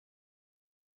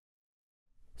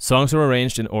Songs are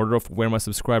arranged in order of where my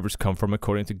subscribers come from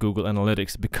according to Google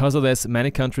Analytics. Because of this,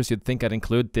 many countries you'd think I'd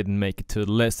include didn't make it to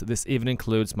the list. This even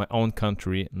includes my own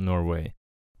country, Norway.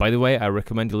 By the way, I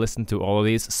recommend you listen to all of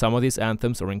these. Some of these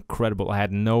anthems are incredible. I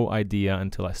had no idea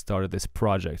until I started this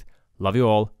project. Love you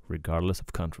all, regardless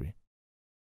of country.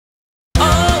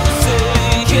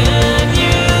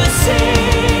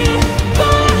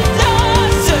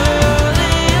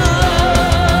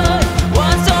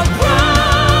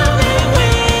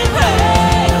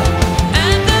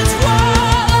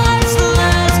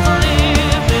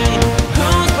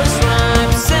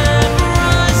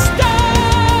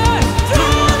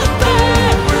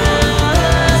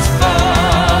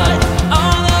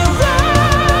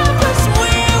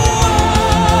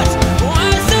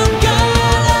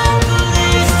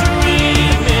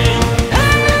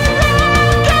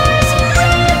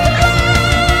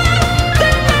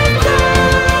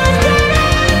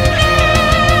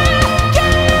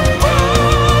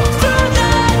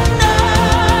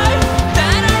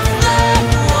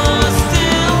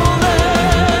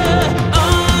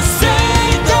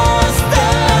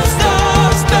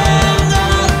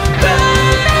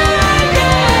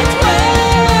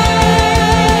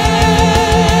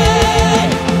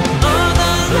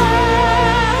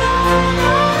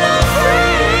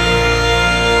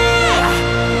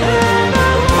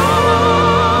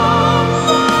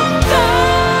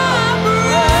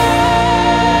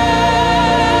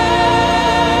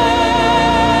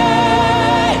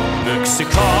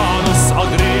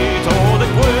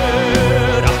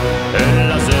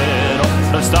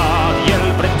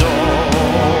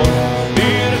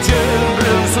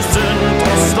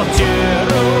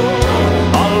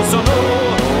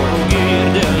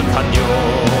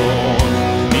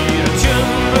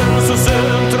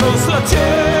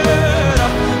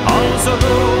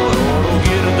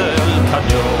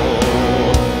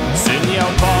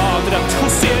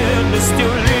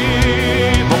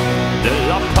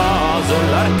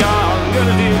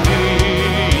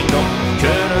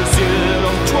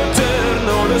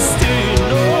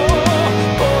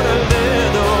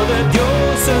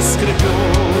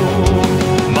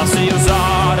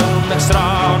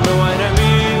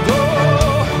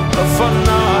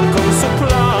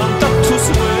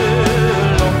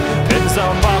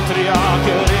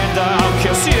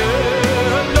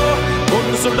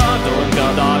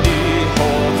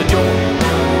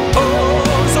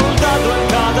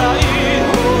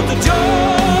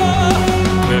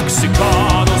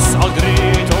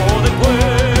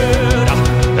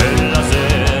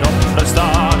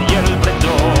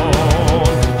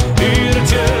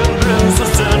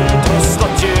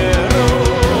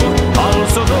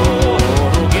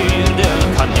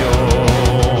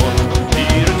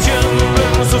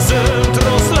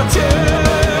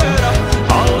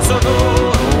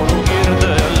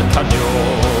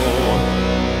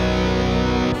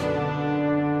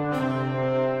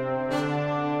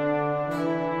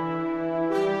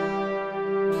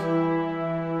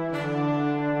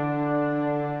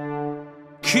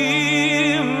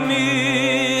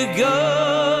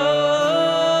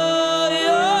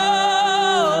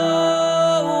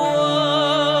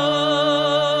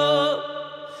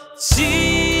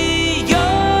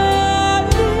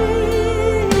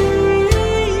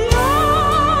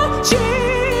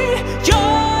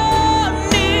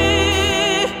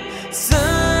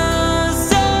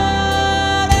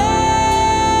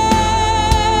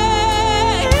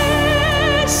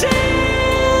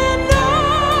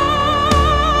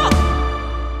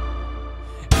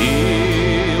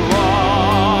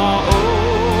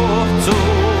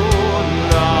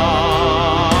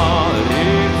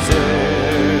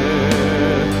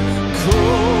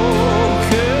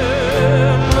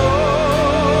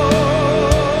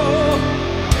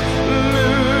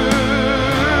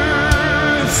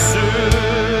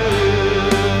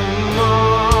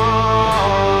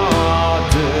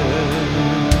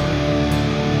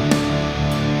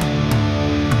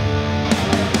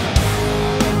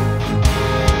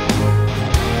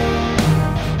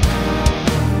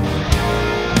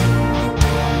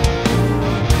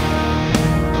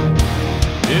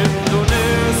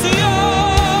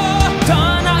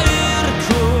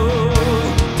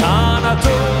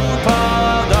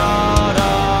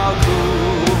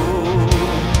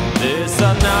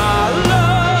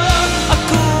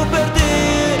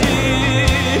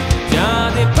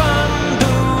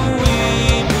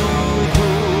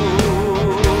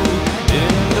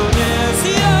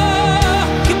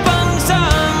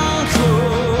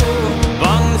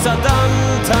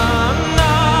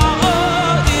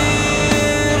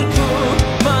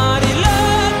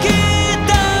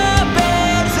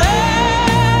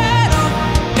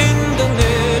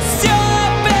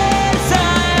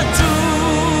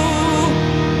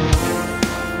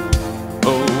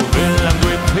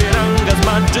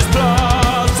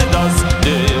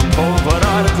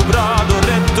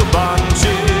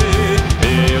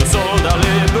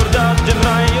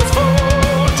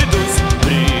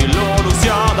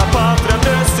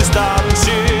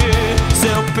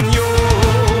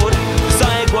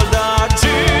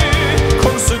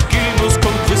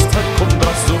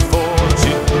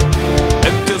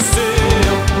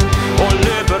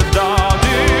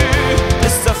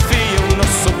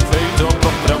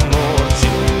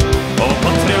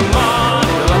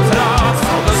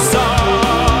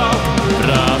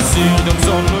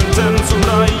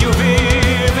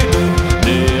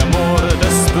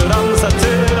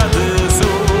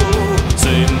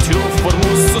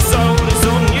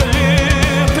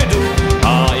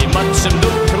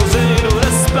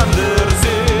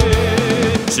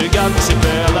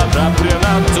 archipela propria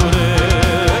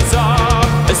natureza.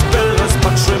 Espello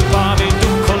spacciavi tu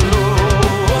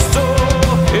colosso,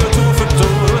 e il tuo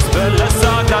futuro es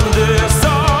bellezza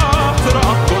grandeza,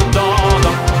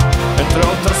 raccontata entre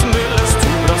otras miles tu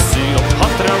Brasil och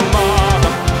patria amada.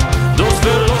 Dos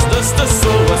velos de este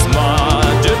sol es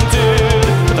más gentil,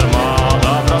 entre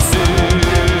amada Brasil.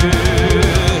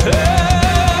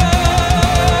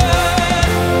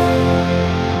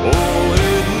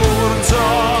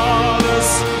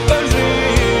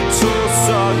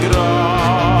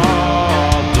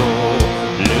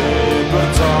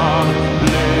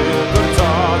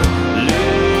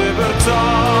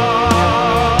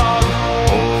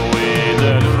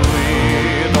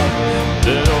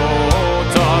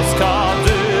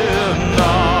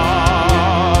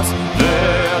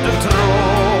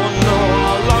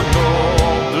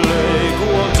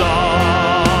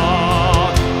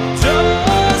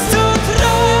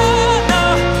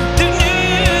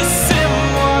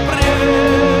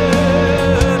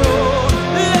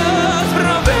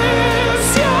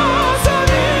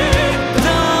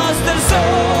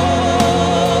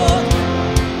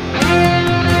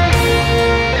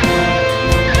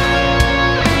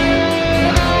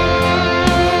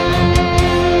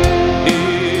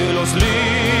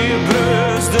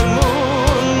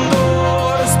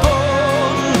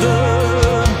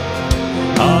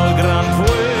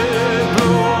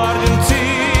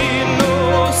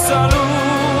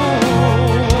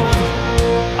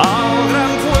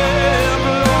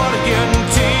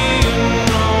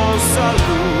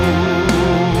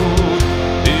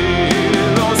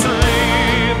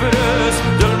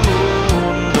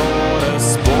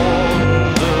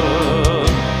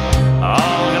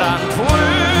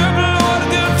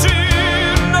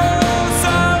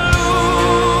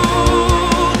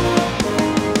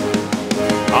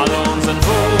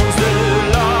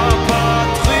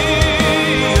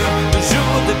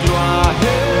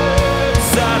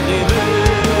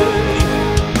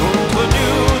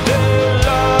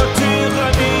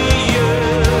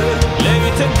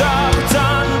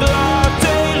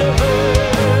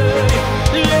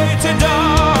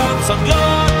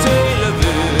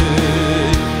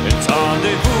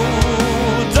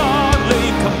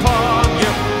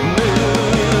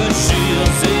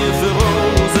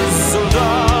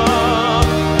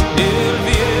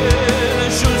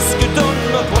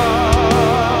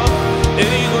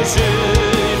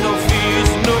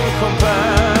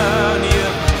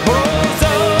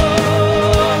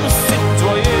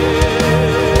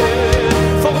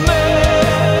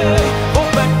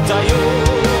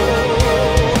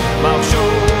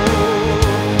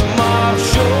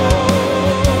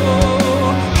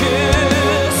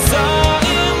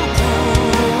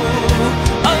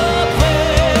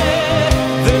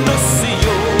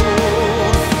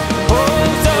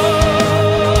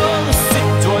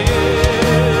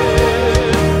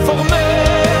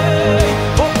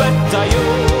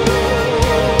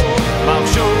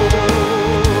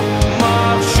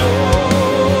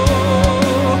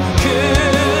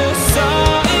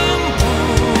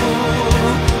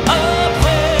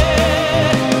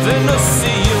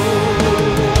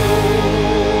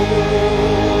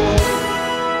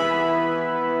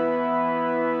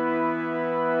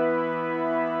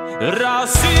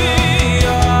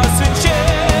 Россия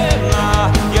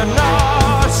священна, я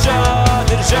наша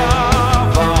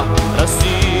держава.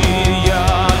 Россия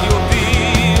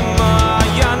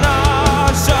любимая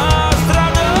наша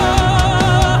страна.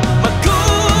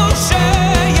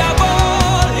 Могучая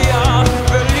воля,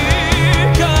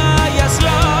 великая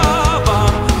слава,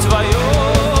 твое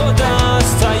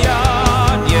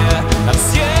достояние на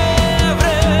все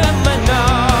времена.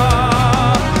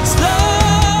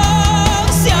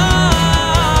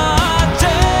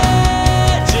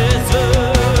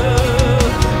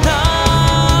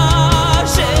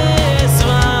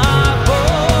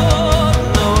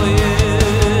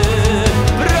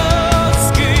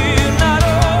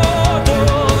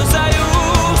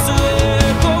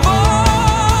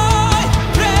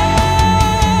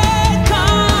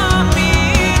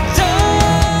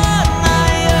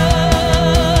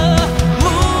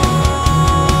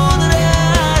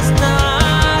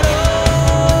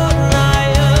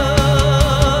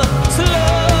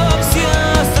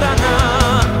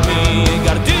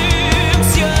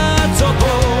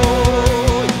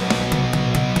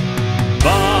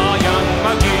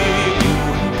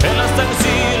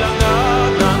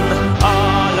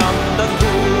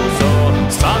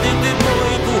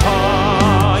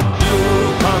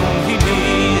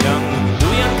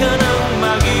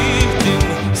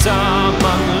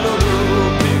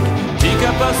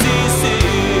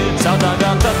 Sa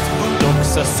dagat at bundok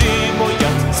sa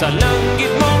simoyat sa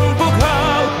langit mong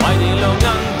bughaw, may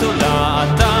nilongang tula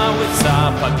at awit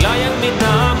sa paglayang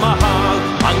minamahal.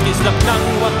 Ang islap ng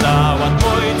watawat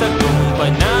mo'y tagumpay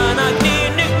na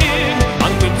nagninigning.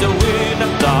 Ang bituin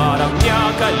ng darang niya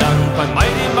kalanpan,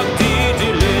 may di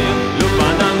magdidilim. Lupa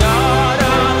ng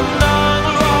aral ng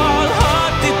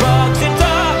luwalhati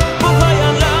pagsinta, buhay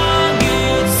ang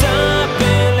langit sa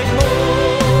piling mo.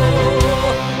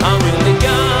 Aming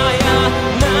ligaya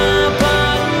na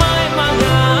pag may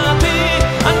mga api,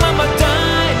 ang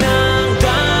mamatay ng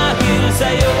dahil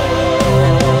sa'yo.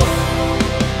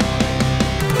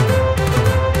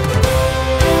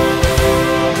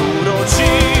 Puro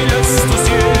Chiles tu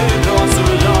cielo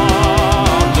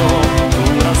azulado,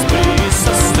 puras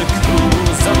brisas te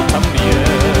cruzan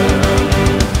también,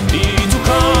 y tu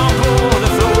campo de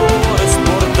flores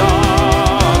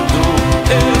bordado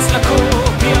es la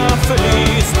copia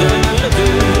feliz del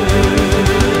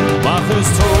Edén.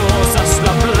 Majestuosa es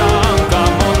la blanca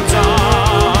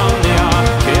montaña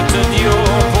que te dio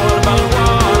por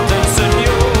baluarte el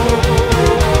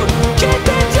Señor, que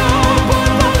te dio por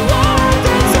baluarte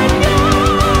el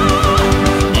Señor.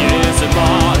 Y ese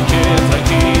mar que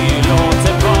tranquilo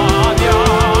te baña,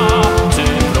 te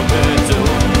promete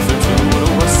un futuro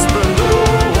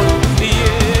esplendor. Y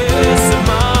ese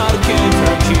mar que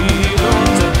tranquilo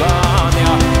te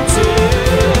baña, te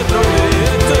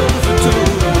promete un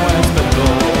futuro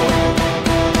esplendor.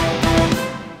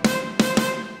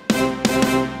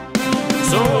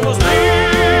 Somos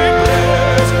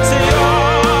libres,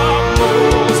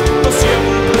 seamos, no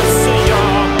siempre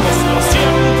seamos, no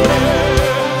siempre.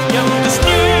 Y antes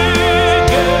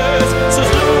niegues sus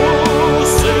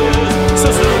luces,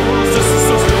 sus luces,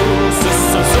 sus luces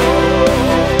al sol.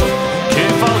 Que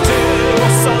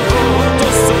faltemos al voto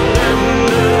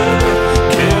solemne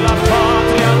que la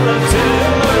patria del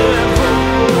eterno elevó.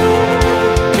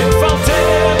 Que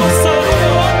faltemos al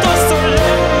voto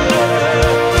solemne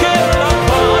que la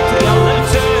patria del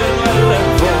eterno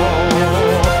elevó.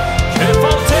 Que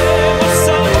faltemos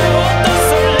al voto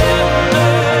solemne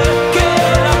que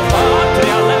la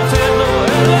patria del eterno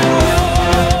elevó.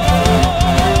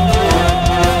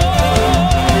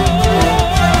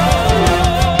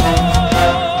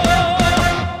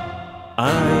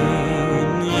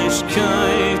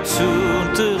 Einigkeit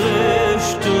und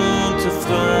Recht und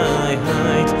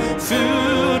Freiheit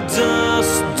für das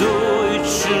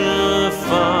deutsche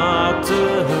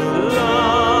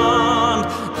Vaterland.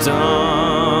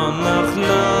 Danach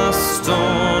lasst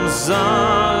uns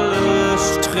alle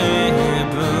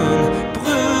streben,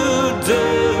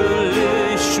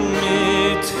 brüderlich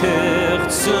mit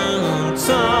Herz und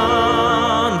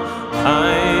Zahn.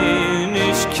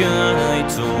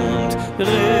 Einigkeit und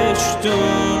Recht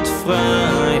und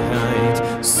Freiheit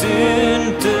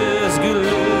sind des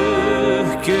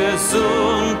Glückes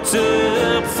und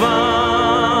der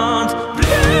Pfand.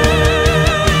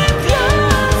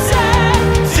 Blütenpflanze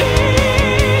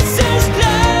dieses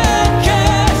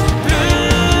Glückes,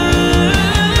 blühe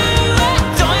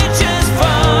deutsches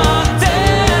Vaterland.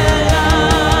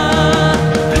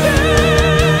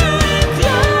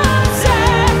 Blütenpflanze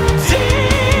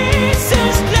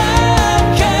dieses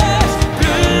Glückes,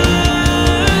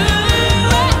 blühe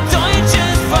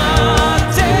deutsches Vaterland.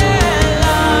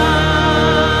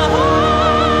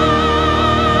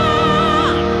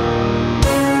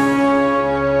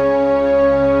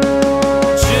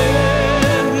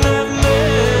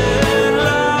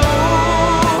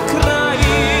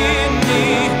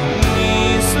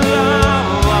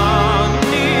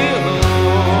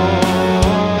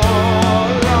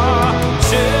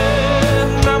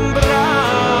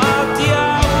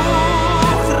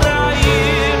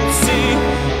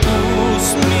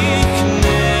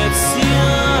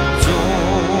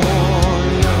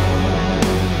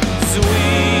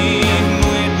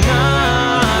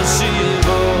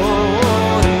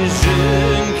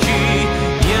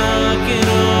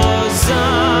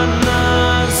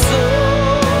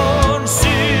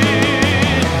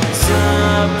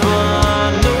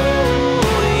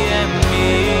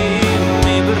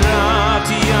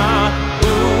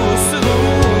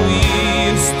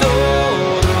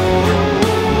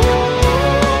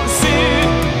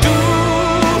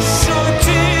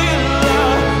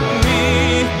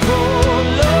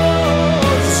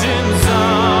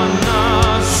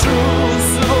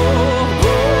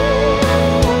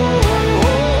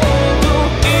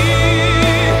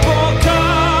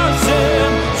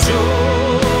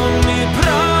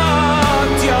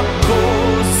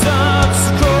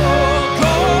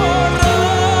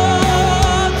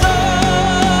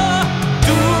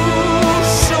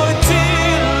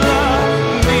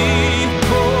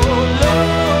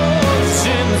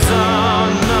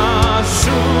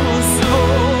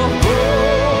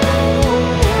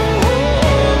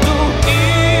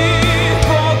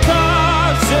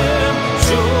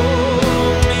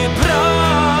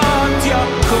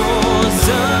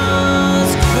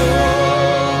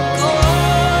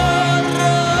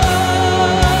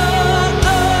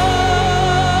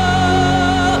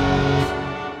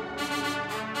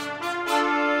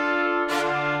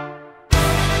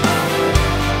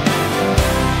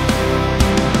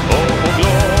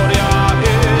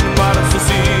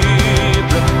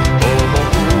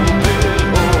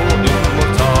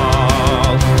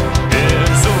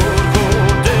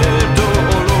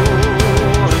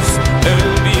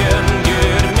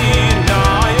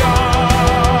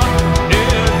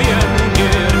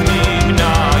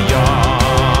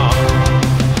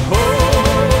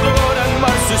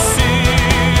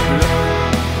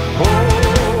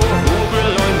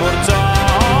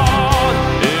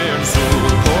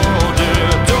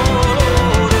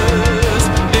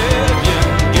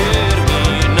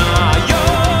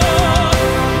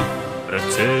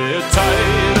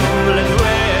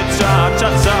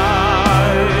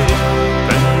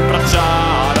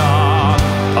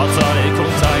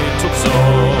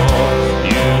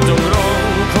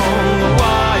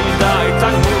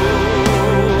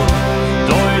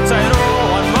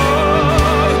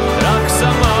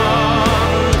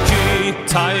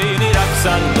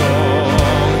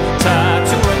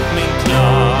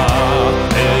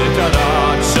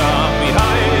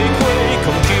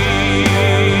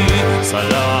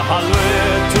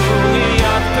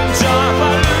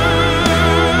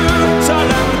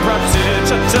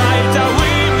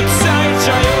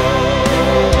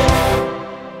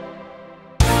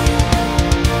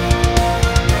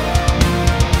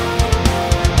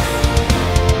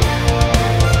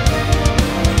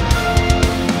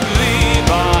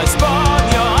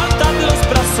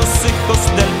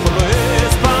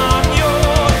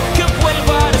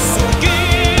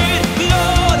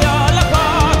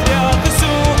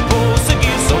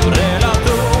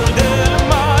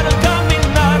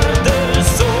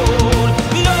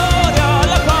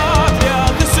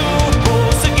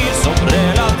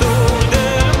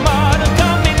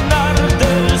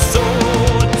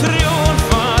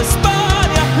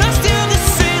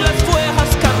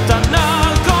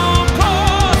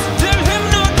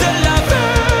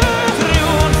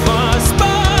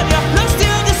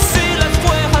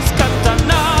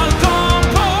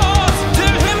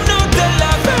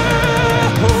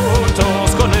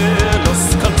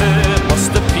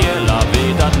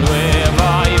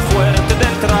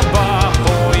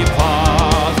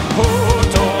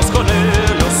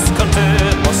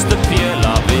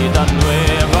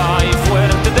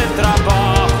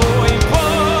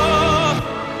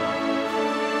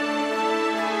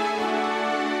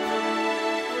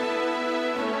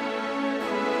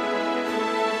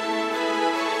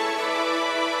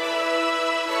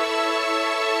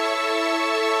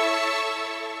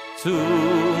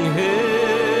 Tunghem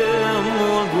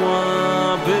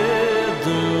mulguabe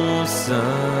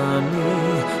dosani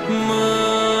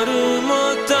marumatai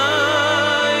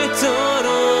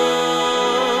torong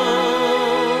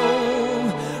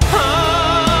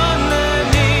hanenimi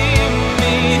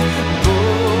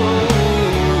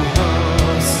buhasa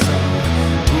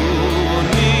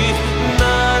uni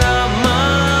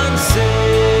naramanse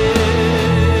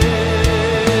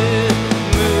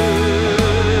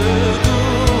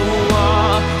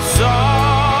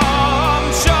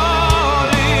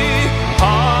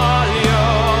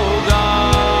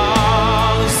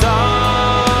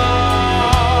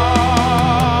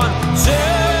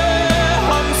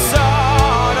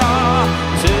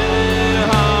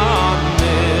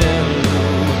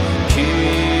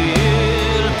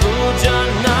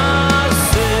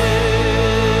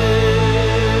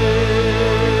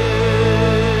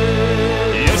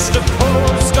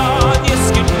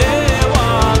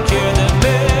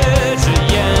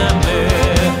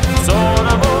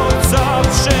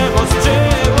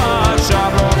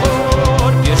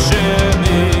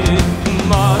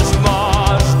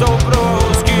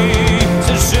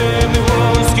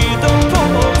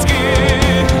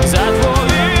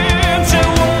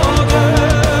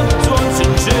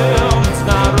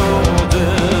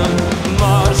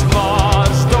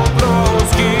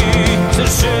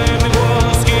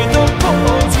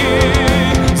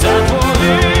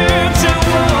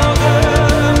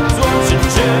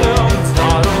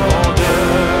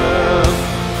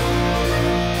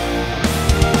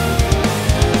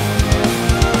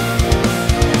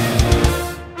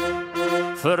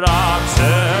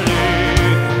Frace